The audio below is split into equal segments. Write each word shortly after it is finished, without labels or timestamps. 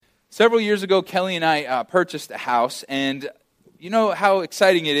Several years ago, Kelly and I purchased a house, and you know how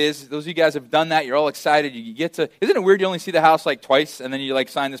exciting it is. Those of you guys have done that. You're all excited. You get to. Isn't it weird? You only see the house like twice, and then you like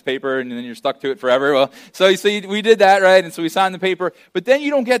sign this paper, and then you're stuck to it forever. Well, we did that, right? And so we signed the paper, but then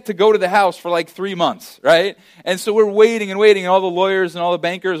you don't get to go to the house for like 3 months, right? And so we're waiting and waiting, and all the lawyers and all the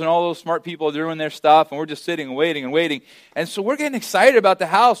bankers and all those smart people are doing their stuff, and we're just sitting and waiting and waiting. And so we're getting excited about the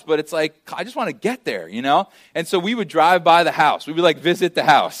house, but it's like I just want to get there, you know. And so we would drive by the house. We would like visit the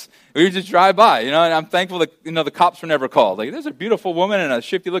house. We would just drive by, you know, and I'm thankful that, you know, the cops were never called. Like, there's a beautiful woman and a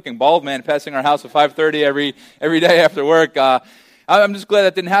shifty-looking bald man passing our house at 5:30 every day after work. I'm just glad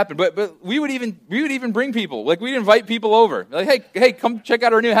that didn't happen. But we would even bring people. Like, we'd invite people over. Like, hey, come check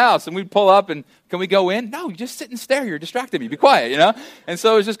out our new house. And we'd pull up and, can we go in? No, you just sit and stare. You're distracting me. Be quiet, you know? And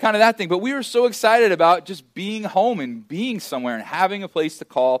so it was just kind of that thing. But we were so excited about just being home and being somewhere and having a place to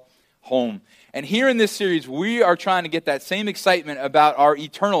call home. And here in this series, we are trying to get that same excitement about our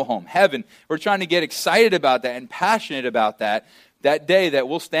eternal home, heaven. We're trying to get excited about that and passionate about that day that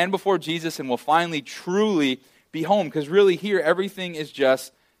we'll stand before Jesus and we'll finally truly be home. Because really here, everything is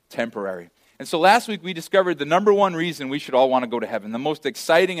just temporary. And so last week, we discovered the number one reason we should all want to go to heaven. The most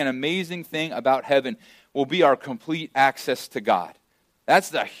exciting and amazing thing about heaven will be our complete access to God. That's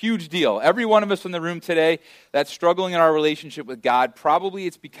the huge deal. Every one of us in the room today that's struggling in our relationship with God, probably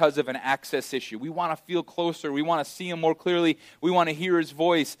it's because of an access issue. We want to feel closer. We want to see Him more clearly. We want to hear His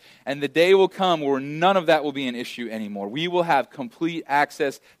voice. And the day will come where none of that will be an issue anymore. We will have complete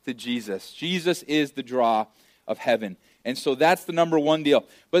access to Jesus. Jesus is the draw of heaven. And so that's the number one deal.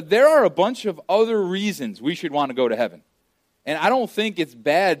 But there are a bunch of other reasons we should want to go to heaven. And I don't think it's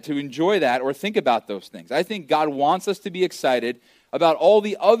bad to enjoy that or think about those things. I think God wants us to be excited about all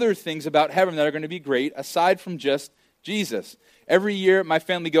the other things about heaven that are going to be great, aside from just Jesus. Every year, my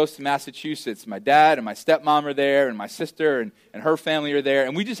family goes to Massachusetts. My dad and my stepmom are there, and my sister and her family are there,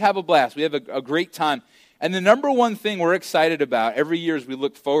 and we just have a blast. We have a great time. And the number one thing we're excited about every year as we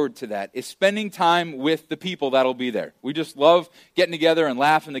look forward to that is spending time with the people that'll be there. We just love getting together and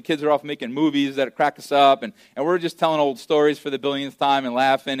laughing. The kids are off making movies that crack us up, and we're just telling old stories for the billionth time and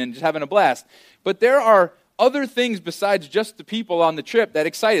laughing and just having a blast. But there are other things besides just the people on the trip that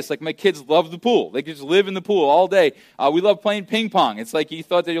excite us. Like, my kids love the pool. They just live in the pool all day. We love playing ping pong. It's like you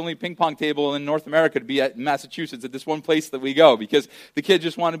thought the only ping pong table in North America to be at Massachusetts at this one place that we go, because the kids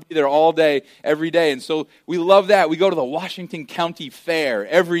just want to be there all day, every day. And so we love that. We go to the Washington County Fair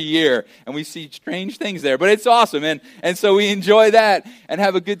every year, and we see strange things there. But it's awesome, and so we enjoy that and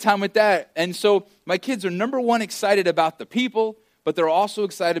have a good time with that. And so my kids are, number one, excited about the people, but they're also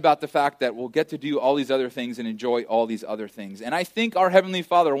excited about the fact that we'll get to do all these other things and enjoy all these other things. And I think our Heavenly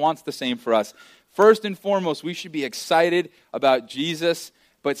Father wants the same for us. First and foremost, we should be excited about Jesus.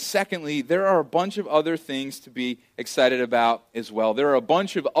 But secondly, there are a bunch of other things to be excited about as well. There are a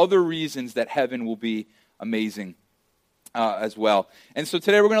bunch of other reasons that heaven will be amazing as well. And so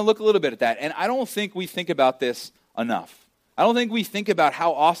today we're going to look a little bit at that. And I don't think we think about this enough. I don't think we think about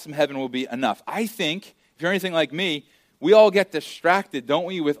how awesome heaven will be enough. I think, if you're anything like me, we all get distracted, don't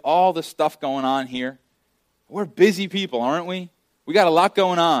we, with all the stuff going on here? We're busy people, aren't we? We got a lot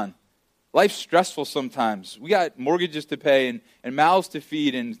going on. Life's stressful sometimes. We got mortgages to pay and mouths to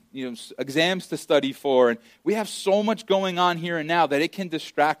feed and, you know, exams to study for. And we have so much going on here and now that it can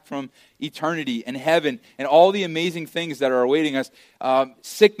distract from eternity and heaven and all the amazing things that are awaiting us.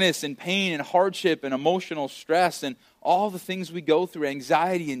 Sickness and pain and hardship and emotional stress and all the things we go through,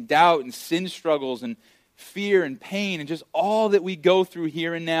 anxiety and doubt and sin struggles and fear and pain and just all that we go through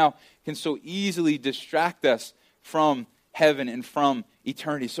here and now can so easily distract us from heaven and from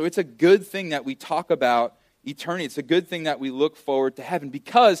eternity. So it's a good thing that we talk about eternity. It's a good thing that we look forward to heaven,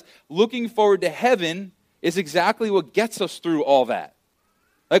 because looking forward to heaven is exactly what gets us through all that.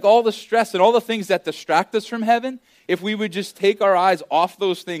 Like all the stress and all the things that distract us from heaven, if we would just take our eyes off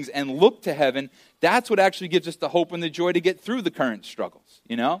those things and look to heaven, that's what actually gives us the hope and the joy to get through the current struggles,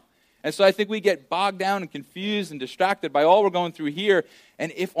 you know? And so I think we get bogged down and confused and distracted by all we're going through here.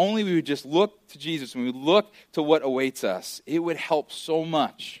 And if only we would just look to Jesus and we would look to what awaits us, it would help so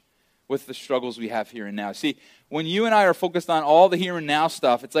much with the struggles we have here and now. See, when you and I are focused on all the here and now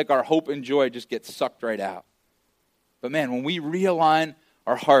stuff, it's like our hope and joy just gets sucked right out. But man, when we realign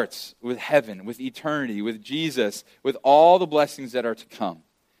our hearts with heaven, with eternity, with Jesus, with all the blessings that are to come,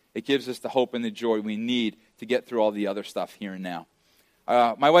 it gives us the hope and the joy we need to get through all the other stuff here and now.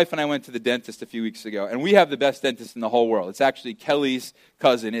 My wife and I went to the dentist a few weeks ago, and we have the best dentist in the whole world. It's actually Kelly's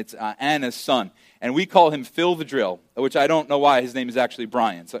cousin. It's Anna's son. And we call him Phil the Drill, which I don't know why his name is actually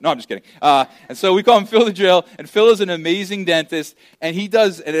Brian. So, no, I'm just kidding. And so we call him Phil the Drill, and Phil is an amazing dentist, and he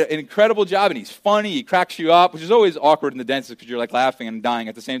does an incredible job, and he's funny, he cracks you up, which is always awkward in the dentist because you're like laughing and dying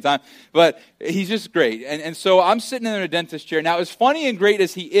at the same time. But he's just great. And so I'm sitting in a dentist chair. Now, as funny and great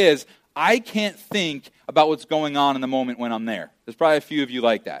as he is, I can't think about what's going on in the moment when I'm there. There's probably a few of you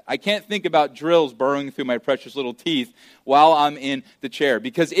like that. I can't think about drills burrowing through my precious little teeth while I'm in the chair.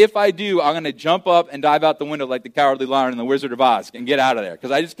 Because if I do, I'm going to jump up and dive out the window like the Cowardly Lion in The Wizard of Oz and get out of there.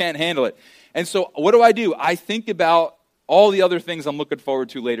 Because I just can't handle it. And so what do? I think about all the other things I'm looking forward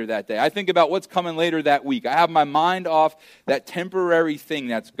to later that day. I think about what's coming later that week. I have my mind off that temporary thing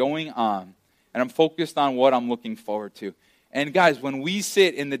that's going on. And I'm focused on what I'm looking forward to. And guys, when we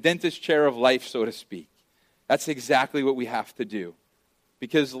sit in the dentist chair of life, so to speak, that's exactly what we have to do.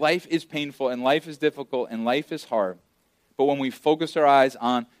 Because life is painful, and life is difficult, and life is hard. But when we focus our eyes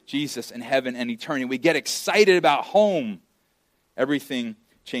on Jesus and heaven and eternity, we get excited about home, everything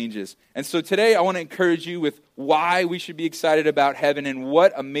changes. And so today I want to encourage you with why we should be excited about heaven and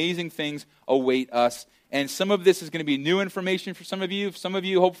what amazing things await us. And some of this is going to be new information for some of you. Some of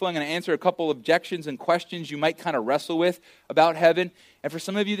you, hopefully, I'm going to answer a couple objections and questions you might kind of wrestle with about heaven. And for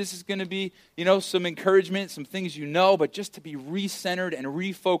some of you, this is going to be, some encouragement, some things but just to be recentered and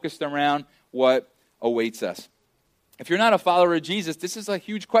refocused around what awaits us. If you're not a follower of Jesus, this is a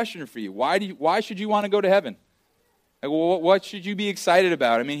huge question for you. Why should you want to go to heaven? Like, well, what should you be excited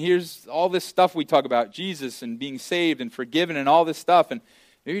about? I mean, here's all this stuff we talk about, Jesus and being saved and forgiven and all this stuff. And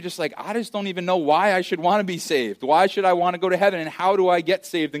maybe you're just like, I just don't even know why I should want to be saved. Why should I want to go to heaven? And how do I get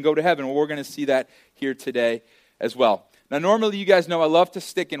saved and go to heaven? Well, we're going to see that here today as well. Now, normally you guys know I love to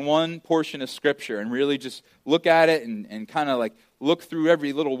stick in one portion of Scripture and really just look at it and kind of like look through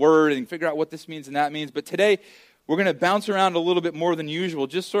every little word and figure out what this means and that means. But today, we're going to bounce around a little bit more than usual,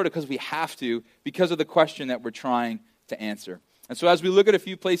 just sort of because we have to, because of the question that we're trying to answer. And so as we look at a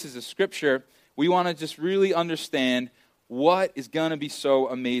few places of Scripture, we want to just really understand what is going to be so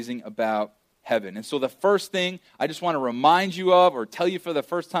amazing about heaven. And so the first thing I just want to remind you of, or tell you for the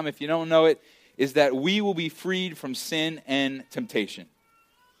first time if you don't know it, is that we will be freed from sin and temptation.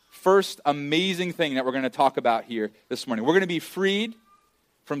 First amazing thing that we're going to talk about here this morning. We're going to be freed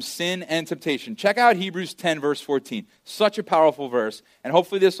from sin and temptation. Check out Hebrews 10, verse 14. Such a powerful verse. And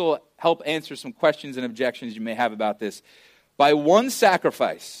hopefully this will help answer some questions and objections you may have about this. By one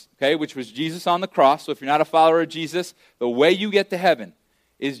sacrifice, which was Jesus on the cross. So if you're not a follower of Jesus, the way you get to heaven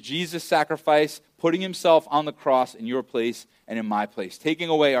is Jesus' sacrifice, putting himself on the cross in your place and in my place, taking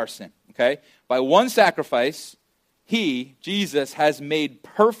away our sin. By one sacrifice, he, Jesus, has made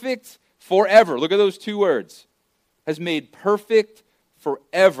perfect forever. Look at those two words. Has made perfect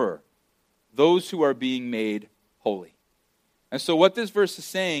forever those who are being made holy. And so what this verse is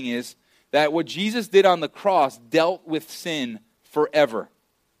saying is that what Jesus did on the cross dealt with sin forever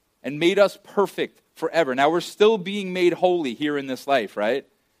and made us perfect forever. Now, we're still being made holy here in this life, right?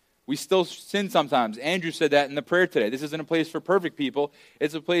 We still sin sometimes. Andrew said that in the prayer today. This isn't a place for perfect people.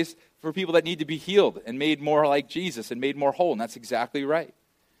 It's a place for people that need to be healed and made more like Jesus and made more whole, and that's exactly right.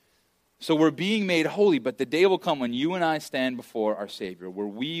 So we're being made holy, but the day will come when you and I stand before our Savior, where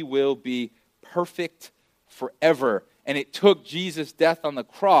we will be perfect forever. And it took Jesus' death on the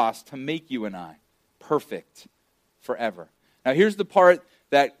cross to make you and I perfect forever. Now here's the part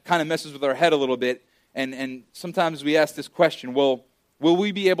that kind of messes with our head a little bit. And sometimes we ask this question, well, will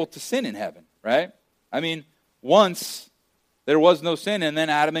we be able to sin in heaven, right? I mean, once there was no sin and then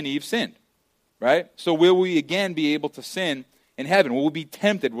Adam and Eve sinned, right? So will we again be able to sin in heaven? Will we be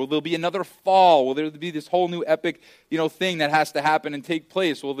tempted? Will there be another fall? Will there be this whole new epic, thing that has to happen and take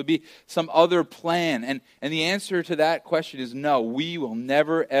place? Will there be some other plan? And the answer to that question is no. We will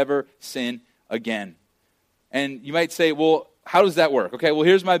never, ever sin again. And you might say, well, how does that work? Okay, well,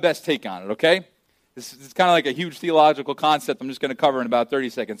 here's my best take on it, okay? This is kind of like a huge theological concept I'm just going to cover in about 30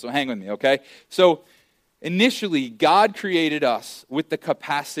 seconds, so hang with me, okay? So, initially, God created us with the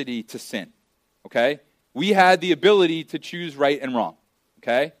capacity to sin, okay? We had the ability to choose right and wrong,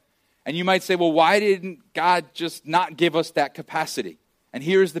 okay? And you might say, well, why didn't God just not give us that capacity? And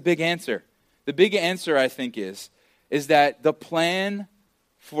here's the big answer. The big answer, I think, is that the plan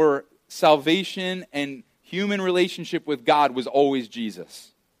for salvation and human relationship with God was always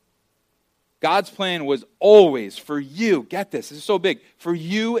Jesus. God's plan was always for you, get this is so big, for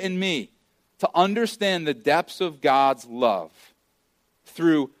you and me to understand the depths of God's love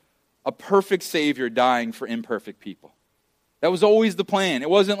through a perfect Savior dying for imperfect people. That was always the plan. It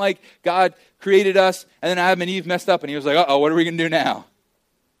wasn't like God created us and then Adam and Eve messed up and he was like, uh-oh, what are we going to do now?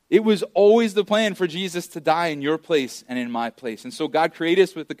 It was always the plan for Jesus to die in your place and in my place. And so God created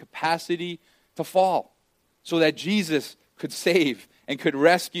us with the capacity to fall so that Jesus could save and could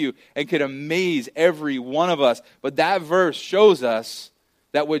rescue and could amaze every one of us. But that verse shows us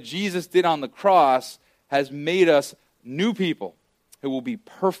that what Jesus did on the cross has made us new people who will be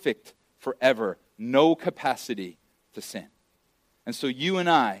perfect forever, no capacity to sin. And so you and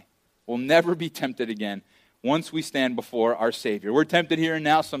I will never be tempted again once we stand before our Savior. We're tempted here and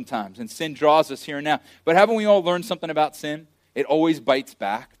now sometimes, and sin draws us here and now. But haven't we all learned something about sin? It always bites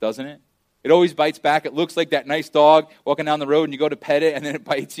back, doesn't it? It always bites back. It looks like that nice dog walking down the road and you go to pet it and then it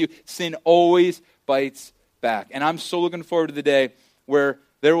bites you. Sin always bites back. And I'm so looking forward to the day where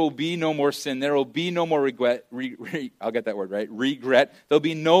there will be no more sin. There will be no more regret. I'll get that word right. Regret. There'll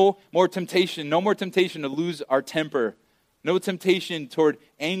be no more temptation. No more temptation to lose our temper. No temptation toward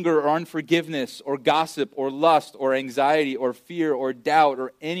anger or unforgiveness or gossip or lust or anxiety or fear or doubt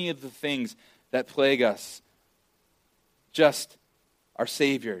or any of the things that plague us. Just our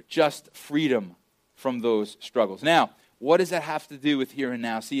Savior. Just freedom from those struggles. Now, what does that have to do with here and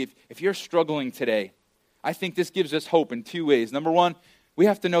now? See, if you're struggling today, I think this gives us hope in two ways. Number one, we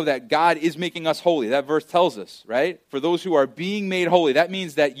have to know that God is making us holy. That verse tells us, right? For those who are being made holy, that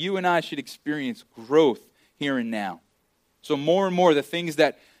means that you and I should experience growth here and now. So more and more, the things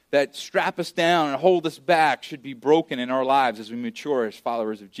that strap us down and hold us back should be broken in our lives as we mature as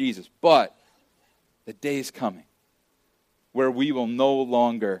followers of Jesus. But the day is coming where we will no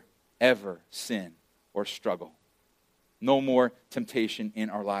longer ever sin or struggle. No more temptation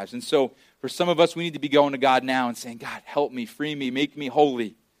in our lives. And so for some of us, we need to be going to God now and saying, God, help me, free me, make me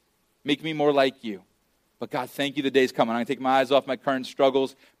holy, make me more like you. But God, thank you, the day's coming. I'm going to take my eyes off my current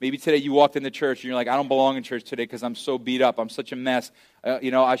struggles. Maybe today you walked into church and you're like, I don't belong in church today because I'm so beat up. I'm such a mess.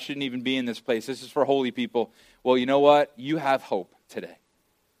 I shouldn't even be in this place. This is for holy people. Well, you know what? You have hope today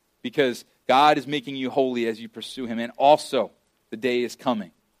because God is making you holy as you pursue Him. And also, the day is coming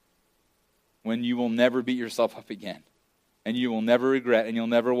when you will never beat yourself up again. And you will never regret, and you'll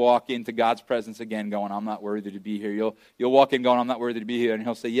never walk into God's presence again going, I'm not worthy to be here. You'll walk in going, I'm not worthy to be here. And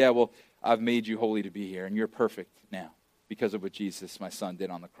He'll say, yeah, well, I've made you holy to be here, and you're perfect now because of what Jesus, my Son, did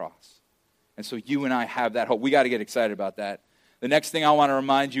on the cross. And so you and I have that hope. We got to get excited about that. The next thing I want to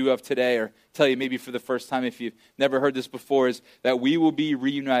remind you of today, or tell you maybe for the first time if you've never heard this before, is that we will be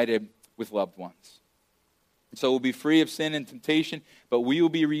reunited with loved ones. So we'll be free of sin and temptation, but we will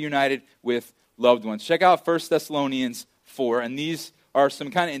be reunited with loved ones. Check out 1 Thessalonians 4, and these are some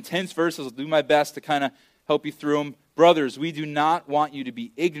kind of intense verses. I'll do my best to kind of help you through them. Brothers, we do not want you to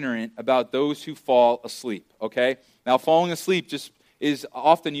be ignorant about those who fall asleep, okay? Now, falling asleep just is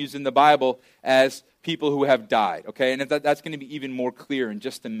often used in the Bible as people who have died, okay? And that's going to be even more clear in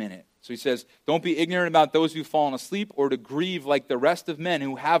just a minute. So he says, don't be ignorant about those who've fallen asleep or to grieve like the rest of men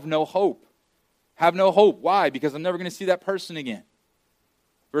who have no hope. Have no hope. Why? Because I'm never going to see that person again.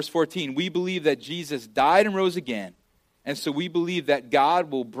 Verse 14, we believe that Jesus died and rose again. And so we believe that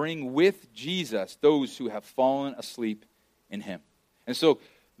God will bring with Jesus those who have fallen asleep in Him. And so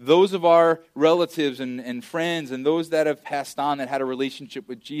those of our relatives and friends and those that have passed on that had a relationship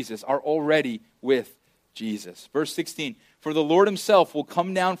with Jesus are already with Jesus. Verse 16, for the Lord Himself will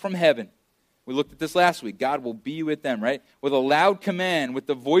come down from heaven. We looked at this last week. God will be with them, right? With a loud command, with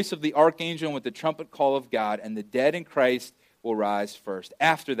the voice of the archangel and with the trumpet call of God, and the dead in Christ will rise first.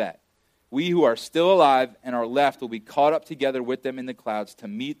 After that, we who are still alive and are left will be caught up together with them in the clouds to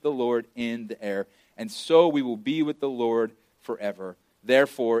meet the Lord in the air. And so we will be with the Lord forever.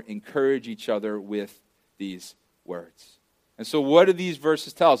 Therefore, encourage each other with these words. And so what do these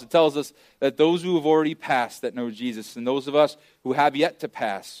verses tell us? It tells us that those who have already passed that know Jesus and those of us who have yet to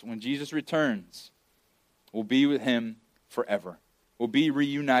pass, when Jesus returns, will be with Him forever. We'll be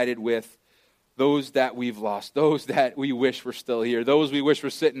reunited with those that we've lost, those that we wish were still here, those we wish were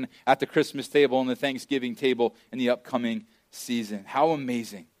sitting at the Christmas table and the Thanksgiving table in the upcoming season. How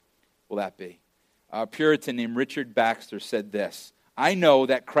amazing will that be? A Puritan named Richard Baxter said this, I know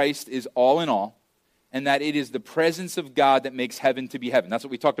that Christ is all in all, and that it is the presence of God that makes heaven to be heaven. That's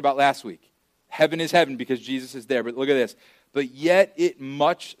what we talked about last week. Heaven is heaven because Jesus is there. But look at this. But yet it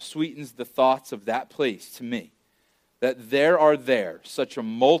much sweetens the thoughts of that place to me, that there are there such a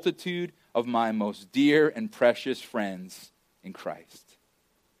multitude of my most dear and precious friends in Christ.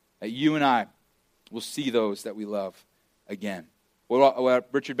 That you and I will see those that we love again. What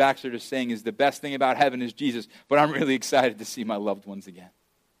Richard Baxter is saying is the best thing about heaven is Jesus, but I'm really excited to see my loved ones again.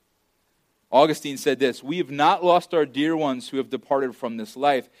 Augustine said this, we have not lost our dear ones who have departed from this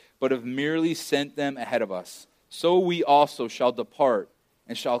life, but have merely sent them ahead of us. So we also shall depart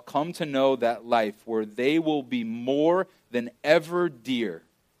and shall come to know that life where they will be more than ever dear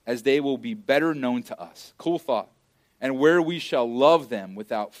as they will be better known to us. Cool thought. And where we shall love them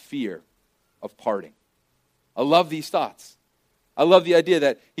without fear of parting. I love these thoughts. I love the idea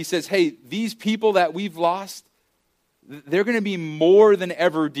that he says, hey, these people that we've lost, they're going to be more than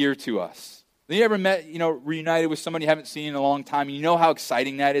ever dear to us. Have you ever met, reunited with somebody you haven't seen in a long time, and you know how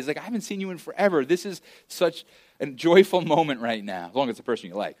exciting that is? Like, I haven't seen you in forever. This is such a joyful moment right now, as long as it's the person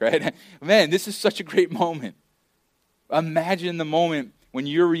you like, right? Man, this is such a great moment. Imagine the moment when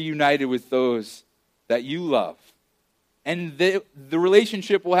you're reunited with those that you love. And the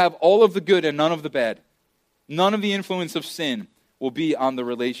relationship will have all of the good and none of the bad. None of the influence of sin will be on the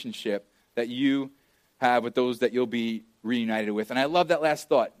relationship that you have with those that you'll be reunited with. And I love that last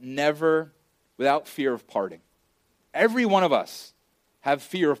thought. Never without fear of parting. Every one of us have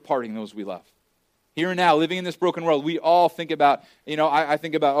fear of parting those we love. Here and now, living in this broken world, we all think about, I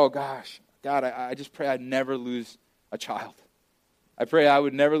think about, oh gosh, God, I just pray I'd never lose a child. I pray I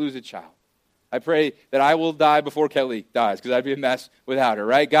would never lose a child. I pray that I will die before Kelly dies, because I'd be a mess without her,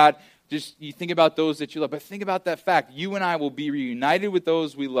 right? God, just you think about those that you love, but think about that fact. You and I will be reunited with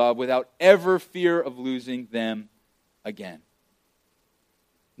those we love without ever fear of losing them again.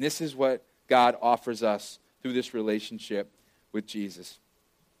 And this is what God offers us through this relationship with Jesus.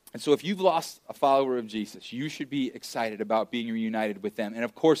 And so if you've lost a follower of Jesus, you should be excited about being reunited with them. And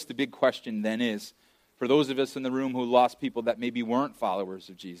of course, the big question then is, for those of us in the room who lost people that maybe weren't followers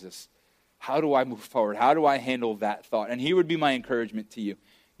of Jesus, how do I move forward? How do I handle that thought? And here would be my encouragement to you.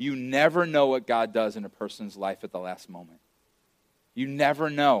 You never know what God does in a person's life at the last moment. You never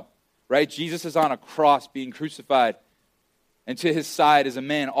know, right? Jesus is on a cross being crucified. And to his side is a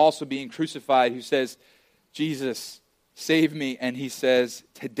man also being crucified who says, Jesus, save me. And he says,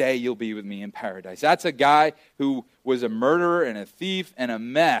 today you'll be with me in paradise. That's a guy who was a murderer and a thief and a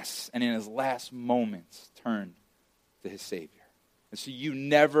mess, and in his last moments turned to his Savior. And so you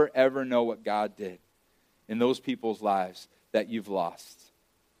never, ever know what God did in those people's lives that you've lost.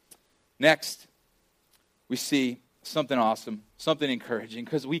 Next, we see something awesome, something encouraging,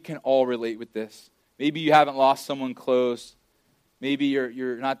 because we can all relate with this. Maybe you haven't lost someone close. Maybe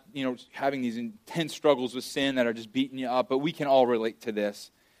you're not, having these intense struggles with sin that are just beating you up, but we can all relate to this.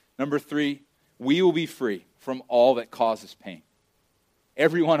 Number 3, we will be free from all that causes pain.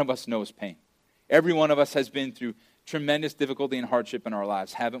 Every one of us knows pain. Every one of us has been through tremendous difficulty and hardship in our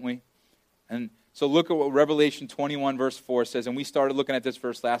lives, haven't we? And so look at what Revelation 21 verse 4 says, and we started looking at this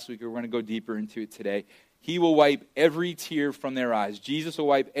verse last week. We're going to go deeper into it today. He will wipe every tear from their eyes. Jesus will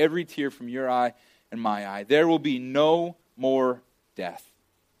wipe every tear from your eye and my eye. There will be no more death.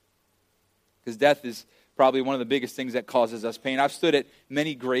 Because death is probably one of the biggest things that causes us pain. I've stood at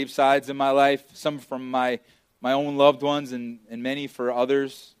many gravesides in my life, some from my own loved ones and many for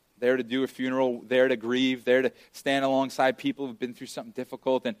others, there to do a funeral, there to grieve, there to stand alongside people who've been through something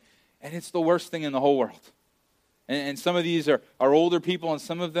difficult. And it's the worst thing in the whole world. And some of these are older people, and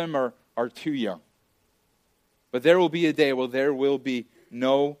some of them are too young. But there will be a day where there will be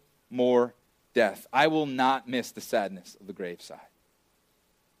no more death. I will not miss the sadness of the graveside.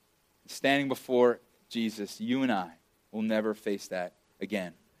 Standing before Jesus, you and I will never face that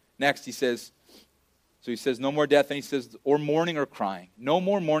again. Next, he says, no more death, and he says, or mourning or crying. No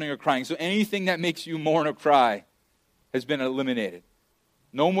more mourning or crying. So anything that makes you mourn or cry has been eliminated.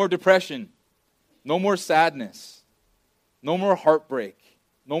 No more depression. No more sadness. No more heartbreak.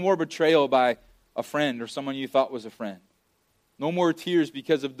 No more betrayal by a friend or someone you thought was a friend. No more tears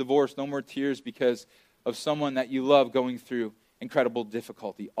because of divorce. No more tears because of someone that you love going through incredible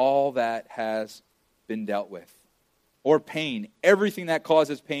difficulty. All that has been dealt with. Or pain. Everything that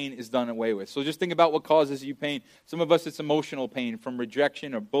causes pain is done away with. So just think about what causes you pain. Some of us, it's emotional pain from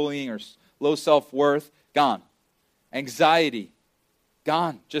rejection or bullying or low self-worth. Gone. Anxiety.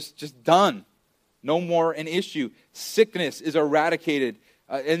 Gone. Just done. No more an issue. Sickness is eradicated.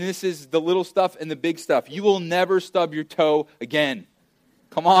 And this is the little stuff and the big stuff. You will never stub your toe again.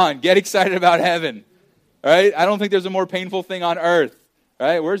 Come on, get excited about heaven. Right? I don't think there's a more painful thing on earth.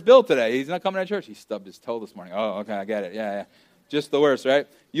 Right? Where's Bill today? He's not coming to church. He stubbed his toe this morning. Oh, okay, I get it. Yeah. Just the worst, right?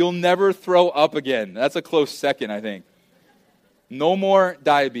 You'll never throw up again. That's a close second, I think. No more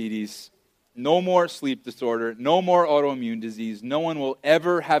diabetes. No more sleep disorder. No more autoimmune disease. No one will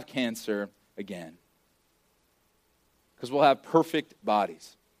ever have cancer again. Because we'll have perfect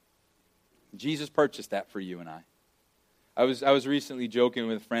bodies. Jesus purchased that for you and I. I was recently joking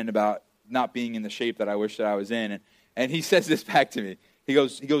with a friend about not being in the shape that I wish that I was in, and he says this back to me. He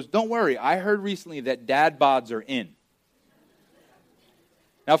goes, don't worry, I heard recently that dad bods are in.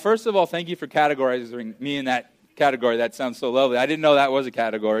 Now, first of all, thank you for categorizing me in that category. That sounds so lovely. I didn't know that was a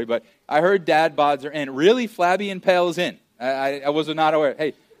category, but I heard dad bods are in. Really, flabby and pale is in. I was not aware.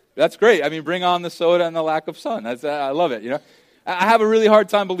 Hey, That's great. I mean, bring on the soda and the lack of sun. I love it, I have a really hard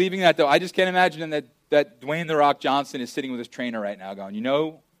time believing that, though. I just can't imagine that Dwayne "The Rock" Johnson is sitting with his trainer right now going, you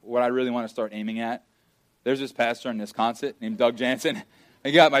know what I really want to start aiming at? There's this pastor in Wisconsin named Doug Jansen.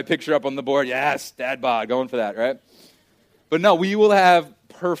 I got my picture up on the board. Yes, dad bod, going for that, right? But no, we will have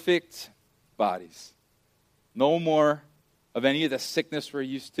perfect bodies. No more of any of the sickness we're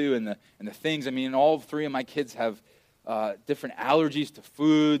used to and the things. I mean, all three of my kids have different allergies to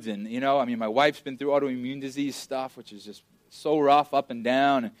foods. And, my wife's been through autoimmune disease stuff, which is just so rough up and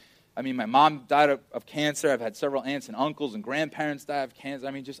down. And, my mom died of cancer. I've had several aunts and uncles and grandparents die of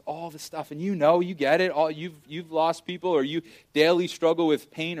cancer. Just all this stuff. And you get it. You've lost people, or you daily struggle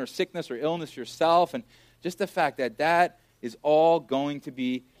with pain or sickness or illness yourself. And just the fact that is all going to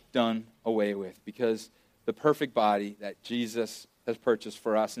be done away with, because the perfect body that Jesus has purchased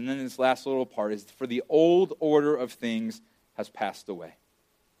for us. And then this last little part is, for the old order of things has passed away.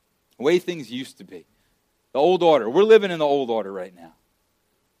 The way things used to be. The old order. We're living in the old order right now.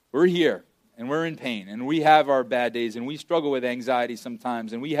 We're here, and we're in pain, and we have our bad days, and we struggle with anxiety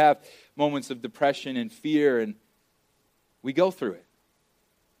sometimes, and we have moments of depression and fear, and we go through it.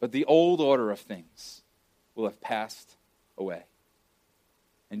 But the old order of things will have passed away.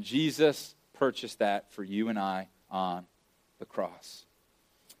 And Jesus purchased that for you and I on the cross.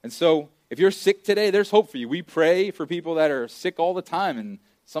 And so, if you're sick today, there's hope for you. We pray for people that are sick all the time, and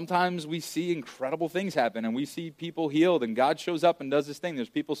sometimes we see incredible things happen, and we see people healed, and God shows up and does this thing. There's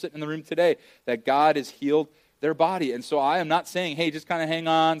people sitting in the room today that God has healed their body. And so I am not saying, hey, just kind of hang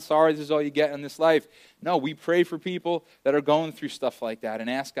on, sorry, this is all you get in this life. No, we pray for people that are going through stuff like that and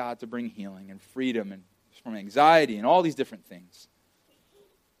ask God to bring healing and freedom and from anxiety and all these different things.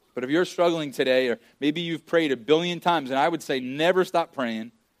 But if you're struggling today, or maybe you've prayed 1 billion times, and I would say never stop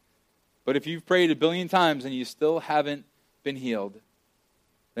praying, but if you've prayed 1 billion times and you still haven't been healed,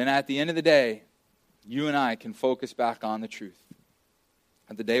 then at the end of the day, you and I can focus back on the truth.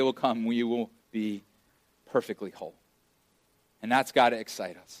 And the day will come, we will be perfectly whole. And that's got to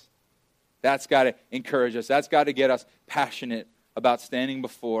excite us. That's got to encourage us. That's got to get us passionate about standing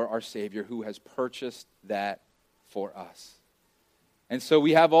before our Savior, who has purchased that for us. And so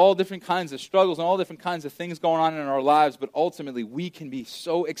we have all different kinds of struggles and all different kinds of things going on in our lives, but ultimately we can be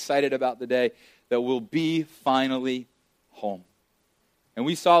so excited about the day that we'll be finally home. And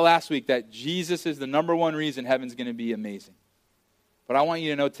we saw last week that Jesus is the number one reason heaven's going to be amazing. But I want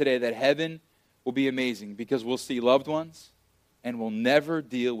you to know today that heaven will be amazing because we'll see loved ones and we'll never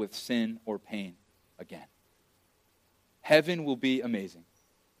deal with sin or pain again. Heaven will be amazing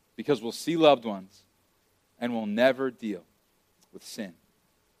because we'll see loved ones and we'll never deal with sin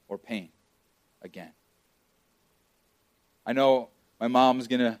or pain again. I know my mom's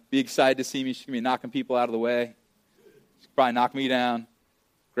going to be excited to see me. She's going to be knocking people out of the way. She's probably knock me down,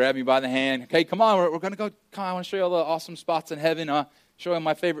 grab me by the hand. Okay, come on, we're going to go. Come on, I want to show you all the awesome spots in heaven. Show you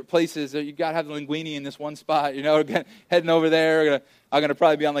my favorite places. You got to have the linguine in this one spot. Heading over there. I'm going to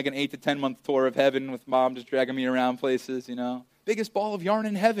probably be on like an 8 to 10 month tour of heaven with Mom just dragging me around places, Biggest ball of yarn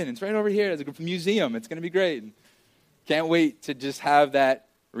in heaven. It's right over here. It's a museum. It's going to be great. Can't wait to just have that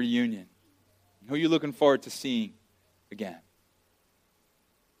reunion. Who are you looking forward to seeing again?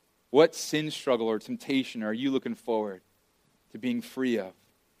 What sin struggle or temptation are you looking forward to being free of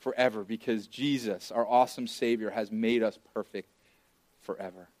forever? Because Jesus, our awesome Savior, has made us perfect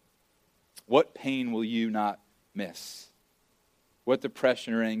forever. What pain will you not miss? What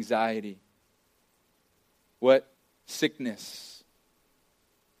depression or anxiety? What sickness?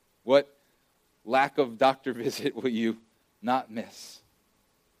 What lack of doctor visit will you not miss?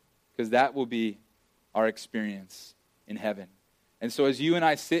 Because that will be our experience in heaven. And so as you and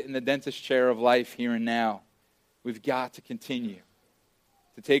I sit in the dentist chair of life here and now, we've got to continue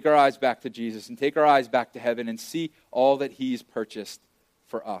to take our eyes back to Jesus and take our eyes back to heaven and see all that He's purchased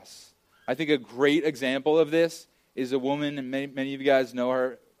for us. I think a great example of this is a woman, and many of you guys know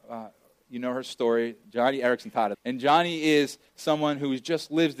her. You know her story, Joni Eareckson Tada. And Joni is someone who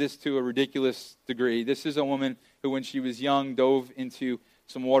just lives this to a ridiculous degree. This is a woman who, when she was young, dove into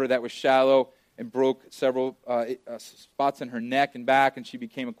some water that was shallow and broke several spots in her neck and back, and she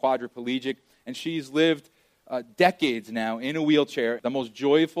became a quadriplegic. And she's lived decades now in a wheelchair. The most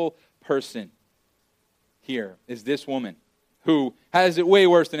joyful person here is this woman who has it way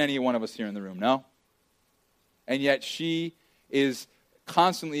worse than any one of us here in the room, no? And yet she is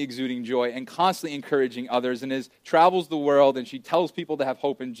constantly exuding joy and constantly encouraging others, and travels the world, and she tells people to have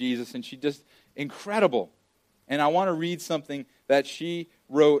hope in Jesus, and she's just incredible. And I want to read something that she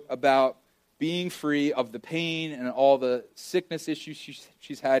wrote about being free of the pain and all the sickness issues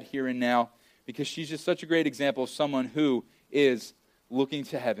she's had here and now, because she's just such a great example of someone who is looking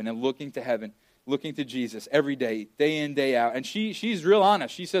to heaven and looking to heaven, looking to Jesus every day in, day out. And she's real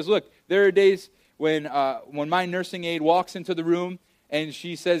honest. She says, look, there are days when my nursing aide walks into the room and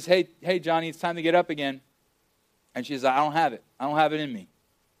she says, hey, Johnny, it's time to get up again. And she says, I don't have it. I don't have it in me.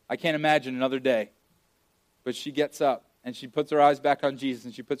 I can't imagine another day. But she gets up and she puts her eyes back on Jesus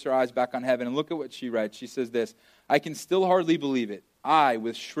and she puts her eyes back on heaven. And look at what she writes. She says this, I can still hardly believe it. I,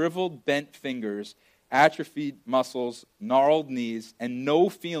 with shriveled, bent fingers, atrophied muscles, gnarled knees, and no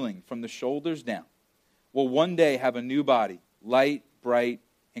feeling from the shoulders down, will one day have a new body, light, bright,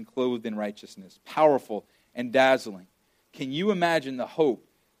 and clothed in righteousness, powerful and dazzling. Can you imagine the hope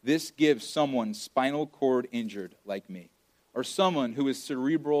this gives someone spinal cord injured like me, or someone who is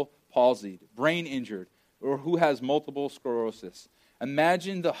cerebral palsied, brain injured, or who has multiple sclerosis?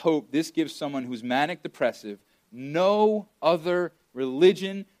 Imagine the hope this gives someone who's manic depressive. No other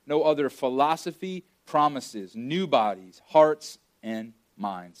religion, no other philosophy promises new bodies, hearts, and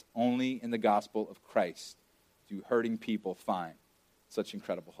minds. Only in the gospel of Christ do hurting people find such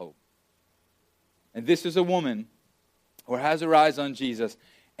incredible hope. And this is a woman who has her eyes on Jesus.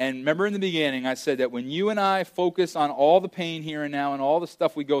 And remember in the beginning, I said that when you and I focus on all the pain here and now and all the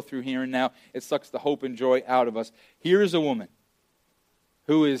stuff we go through here and now, it sucks the hope and joy out of us. Here is a woman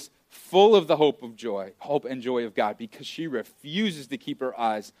who is full of the hope and joy of God, because she refuses to keep her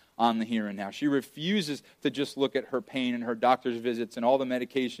eyes on the here and now. She refuses to just look at her pain and her doctor's visits and all the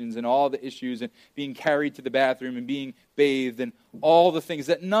medications and all the issues and being carried to the bathroom and being bathed and all the things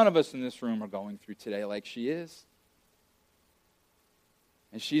that none of us in this room are going through today like she is.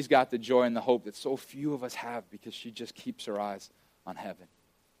 And she's got the joy and the hope that so few of us have, because she just keeps her eyes on heaven.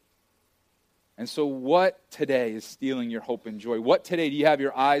 And so what today is stealing your hope and joy? What today do you have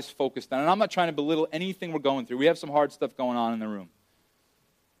your eyes focused on? And I'm not trying to belittle anything we're going through. We have some hard stuff going on in the room.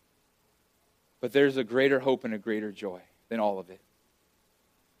 But there's a greater hope and a greater joy than all of it.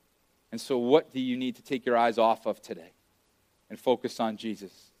 And so what do you need to take your eyes off of today and focus on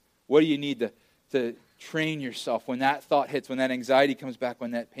Jesus? What do you need to train yourself when that thought hits, when that anxiety comes back,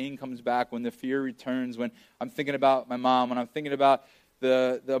 when that pain comes back, when the fear returns, when I'm thinking about my mom, when I'm thinking about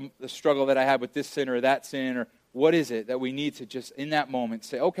the struggle that I had with this sin or that sin, or what is it that we need to just in that moment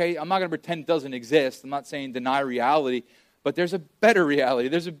say, okay, I'm not going to pretend it doesn't exist. I'm not saying deny reality, but there's a better reality.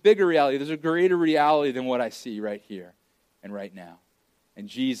 There's a bigger reality. There's a greater reality than what I see right here and right now. And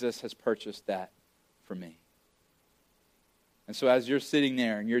Jesus has purchased that for me. And so as you're sitting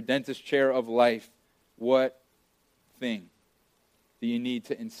there in your dentist chair of life, what thing do you need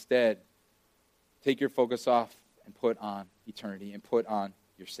to instead take your focus off and put on eternity and put on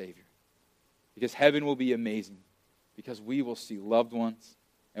your Savior? Because heaven will be amazing, because we will see loved ones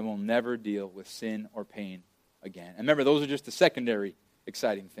and will never deal with sin or pain again. And remember, those are just the secondary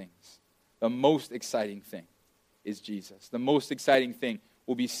exciting things. The most exciting thing is Jesus. The most exciting thing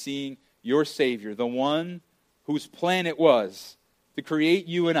will be seeing your Savior, the one whose plan it was to create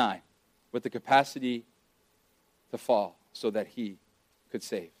you and I with the capacity to fall so that he could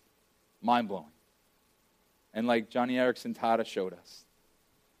save. Mind-blowing. And like Johnny Erickson Tada showed us,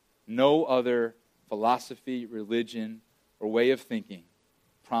 no other philosophy, religion, or way of thinking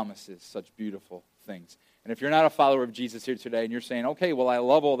promises such beautiful things. And if you're not a follower of Jesus here today and you're saying, okay, well, I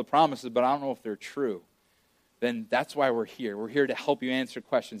love all the promises, but I don't know if they're true, then that's why we're here. We're here to help you answer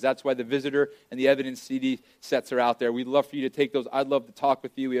questions. That's why the Visitor and the Evidence CD sets are out there. We'd love for you to take those. I'd love to talk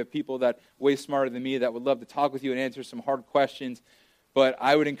with you. We have people that are way smarter than me that would love to talk with you and answer some hard questions. But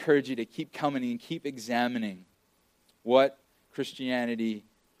I would encourage you to keep coming and keep examining what Christianity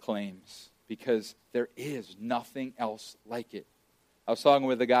claims, because there is nothing else like it. I was talking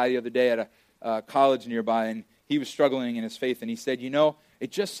with a guy the other day at a college nearby, and he was struggling in his faith, and he said, it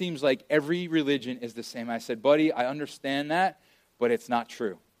just seems like every religion is the same. I said, buddy, I understand that, but it's not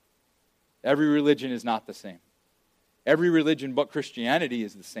true. Every religion is not the same. Every religion but Christianity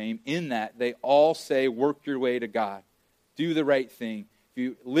is the same in that they all say, work your way to God. Do the right thing. If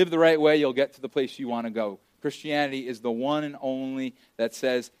you live the right way, you'll get to the place you want to go. Christianity is the one and only that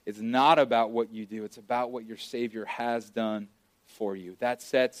says it's not about what you do. It's about what your Savior has done for you. That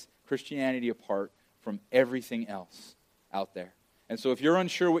sets Christianity apart from everything else out there. And so if you're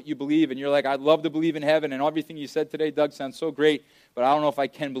unsure what you believe and you're like, I'd love to believe in heaven, and everything you said today, Doug, sounds so great, but I don't know if I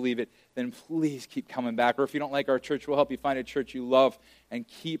can believe it, then please keep coming back. Or if you don't like our church, we'll help you find a church you love, and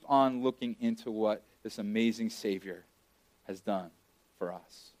keep on looking into what this amazing Savior has done for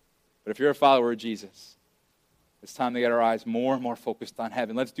us. But if you're a follower of Jesus, it's time to get our eyes more and more focused on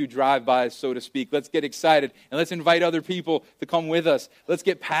heaven. Let's do drive-bys, so to speak. Let's get excited, and let's invite other people to come with us. Let's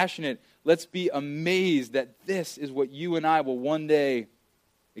get passionate. Let's be amazed that this is what you and I will one day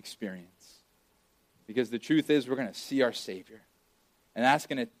experience. Because the truth is, we're going to see our Savior. And that's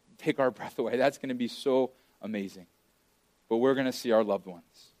going to take our breath away. That's going to be so amazing. But we're going to see our loved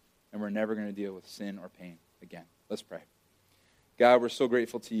ones, and we're never going to deal with sin or pain again. Let's pray. God, we're so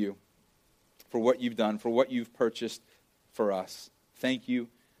grateful to you for what you've done, for what you've purchased for us. Thank you,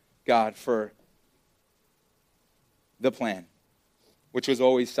 God, for the plan, which was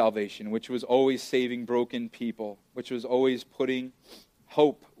always salvation, which was always saving broken people, which was always putting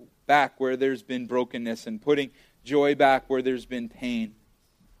hope back where there's been brokenness and putting joy back where there's been pain.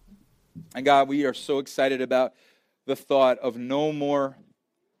 And God, we are so excited about the thought of no more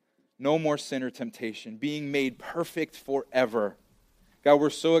sin or temptation, being made perfect forever. God, we're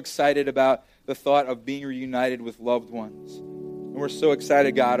so excited about the thought of being reunited with loved ones. And we're so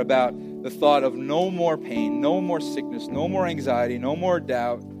excited, God, about the thought of no more pain, no more sickness, no more anxiety, no more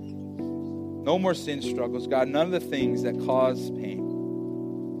doubt, no more sin struggles. God, none of the things that cause pain.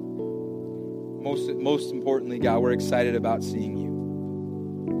 Most importantly, God, we're excited about seeing you.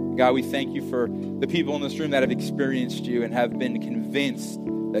 God, we thank you for the people in this room that have experienced you and have been convinced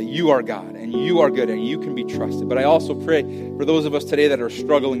that you are God and you are good and you can be trusted. But I also pray for those of us today that are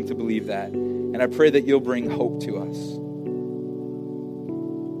struggling to believe that. And I pray that you'll bring hope to us.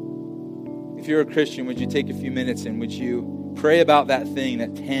 If you're a Christian, would you take a few minutes and would you pray about that thing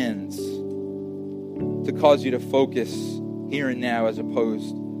that tends to cause you to focus here and now as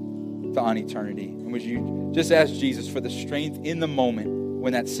opposed to on eternity? And would you just ask Jesus for the strength in the moment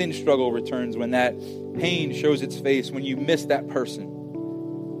when that sin struggle returns, when that pain shows its face, when you miss that person?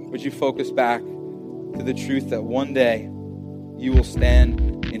 Would you focus back to the truth that one day you will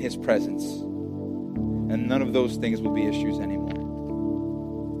stand in his presence and none of those things will be issues anymore?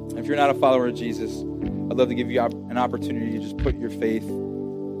 If you're not a follower of Jesus, I'd love to give you an opportunity to just put your faith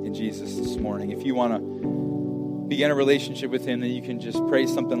in Jesus this morning. If you want to begin a relationship with him, then you can just pray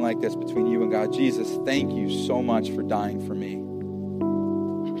something like this between you and God. Jesus, thank you so much for dying for me.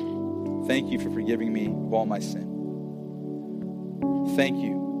 Thank you for forgiving me of all my sin. Thank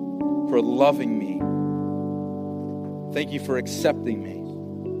you for loving me. Thank you for accepting me.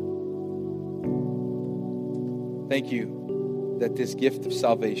 Thank you that this gift of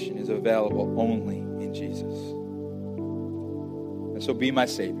salvation is available only in Jesus. And so be my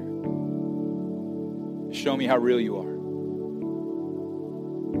Savior. Show me how real you are.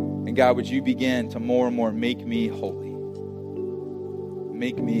 And God, would you begin to more and more make me holy?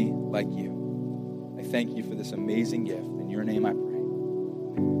 Make me like you. I thank you for this amazing gift. In your name I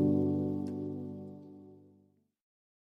pray.